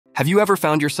Have you ever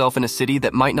found yourself in a city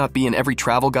that might not be in every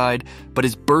travel guide, but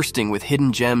is bursting with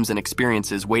hidden gems and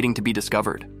experiences waiting to be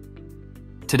discovered?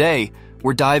 Today,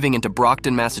 we're diving into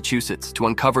Brockton, Massachusetts to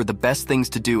uncover the best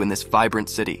things to do in this vibrant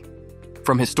city.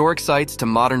 From historic sites to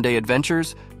modern-day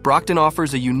adventures, Brockton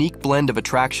offers a unique blend of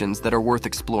attractions that are worth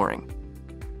exploring.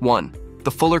 1. The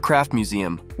Fuller Craft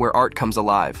Museum, where art comes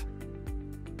alive.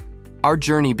 Our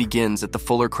journey begins at the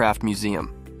Fuller Craft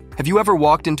Museum. Have you ever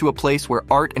walked into a place where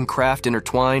art and craft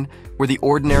intertwine, where the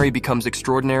ordinary becomes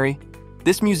extraordinary?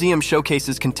 This museum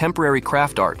showcases contemporary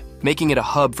craft art, making it a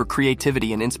hub for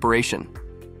creativity and inspiration.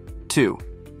 2.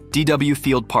 DW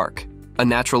Field Park, a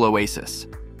natural oasis.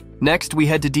 Next, we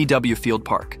head to DW Field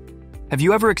Park. Have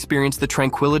you ever experienced the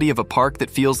tranquility of a park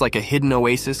that feels like a hidden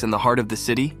oasis in the heart of the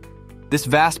city? This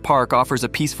vast park offers a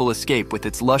peaceful escape with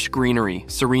its lush greenery,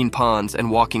 serene ponds, and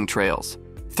walking trails.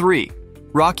 3.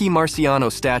 Rocky Marciano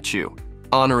Statue,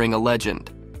 honoring a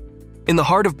legend. In the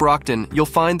heart of Brockton, you'll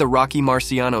find the Rocky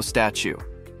Marciano Statue.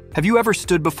 Have you ever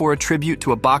stood before a tribute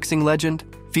to a boxing legend,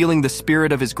 feeling the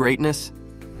spirit of his greatness?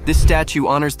 This statue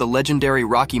honors the legendary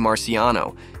Rocky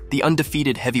Marciano, the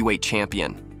undefeated heavyweight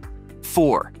champion.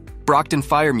 4. Brockton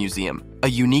Fire Museum, a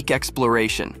unique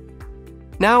exploration.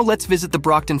 Now let's visit the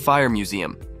Brockton Fire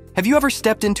Museum. Have you ever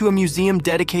stepped into a museum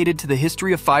dedicated to the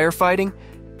history of firefighting?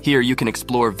 Here you can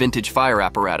explore vintage fire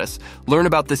apparatus, learn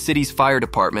about the city's fire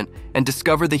department, and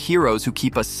discover the heroes who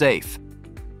keep us safe.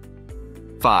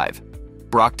 5.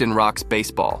 Brockton Rox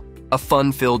Baseball, a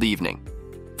fun-filled evening.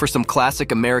 For some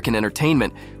classic American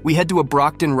entertainment, we head to a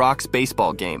Brockton Rox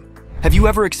Baseball game. Have you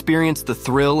ever experienced the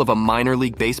thrill of a minor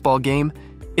league baseball game?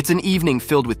 It's an evening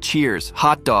filled with cheers,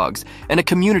 hot dogs, and a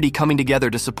community coming together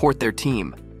to support their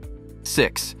team.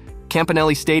 6.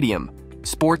 Campanelli Stadium,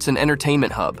 sports and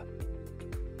entertainment hub.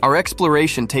 Our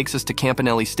exploration takes us to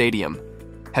Campanelli Stadium.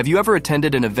 Have you ever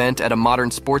attended an event at a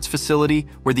modern sports facility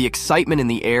where the excitement in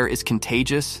the air is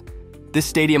contagious? This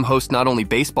stadium hosts not only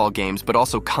baseball games, but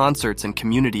also concerts and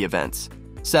community events.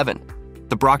 7.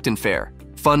 The Brockton Fair,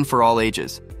 fun for all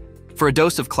ages. For a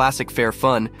dose of classic fair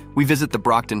fun, we visit the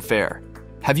Brockton Fair.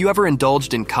 Have you ever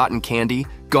indulged in cotton candy,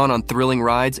 gone on thrilling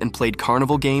rides, and played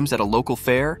carnival games at a local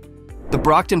fair? The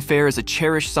Brockton Fair is a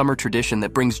cherished summer tradition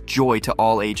that brings joy to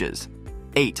all ages.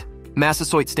 8.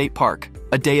 Massasoit State Park,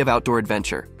 a day of outdoor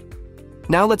adventure.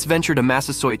 Now let's venture to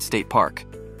Massasoit State Park.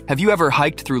 Have you ever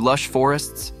hiked through lush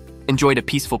forests, enjoyed a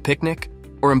peaceful picnic,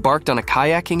 or embarked on a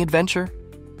kayaking adventure?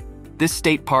 This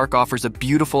state park offers a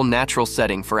beautiful natural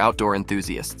setting for outdoor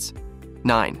enthusiasts.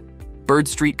 9. Bird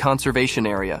Street Conservation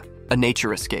Area, a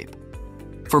nature escape.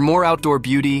 For more outdoor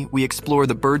beauty, we explore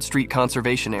the Bird Street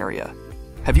Conservation Area.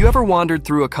 Have you ever wandered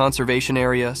through a conservation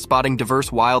area, spotting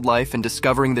diverse wildlife and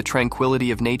discovering the tranquility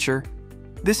of nature?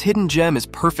 This hidden gem is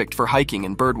perfect for hiking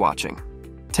and birdwatching.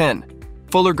 10.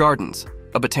 Fuller Gardens,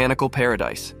 a botanical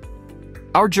paradise.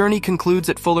 Our journey concludes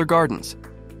at Fuller Gardens.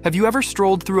 Have you ever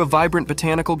strolled through a vibrant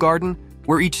botanical garden,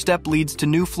 where each step leads to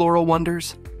new floral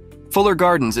wonders? Fuller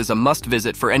Gardens is a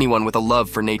must-visit for anyone with a love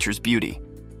for nature's beauty.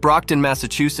 Brockton,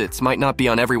 Massachusetts might not be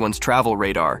on everyone's travel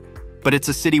radar, but it's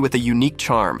a city with a unique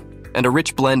charm and a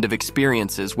rich blend of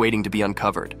experiences waiting to be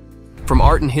uncovered. From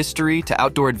art and history to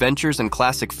outdoor adventures and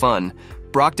classic fun,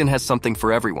 Brockton has something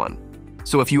for everyone.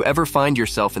 So if you ever find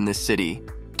yourself in this city,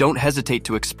 don't hesitate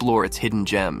to explore its hidden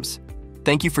gems.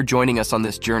 Thank you for joining us on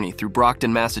this journey through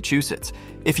Brockton, Massachusetts.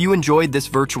 If you enjoyed this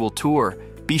virtual tour,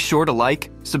 be sure to like,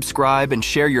 subscribe, and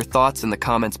share your thoughts in the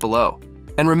comments below.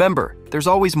 And remember, there's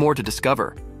always more to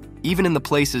discover, even in the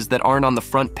places that aren't on the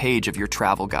front page of your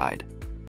travel guide.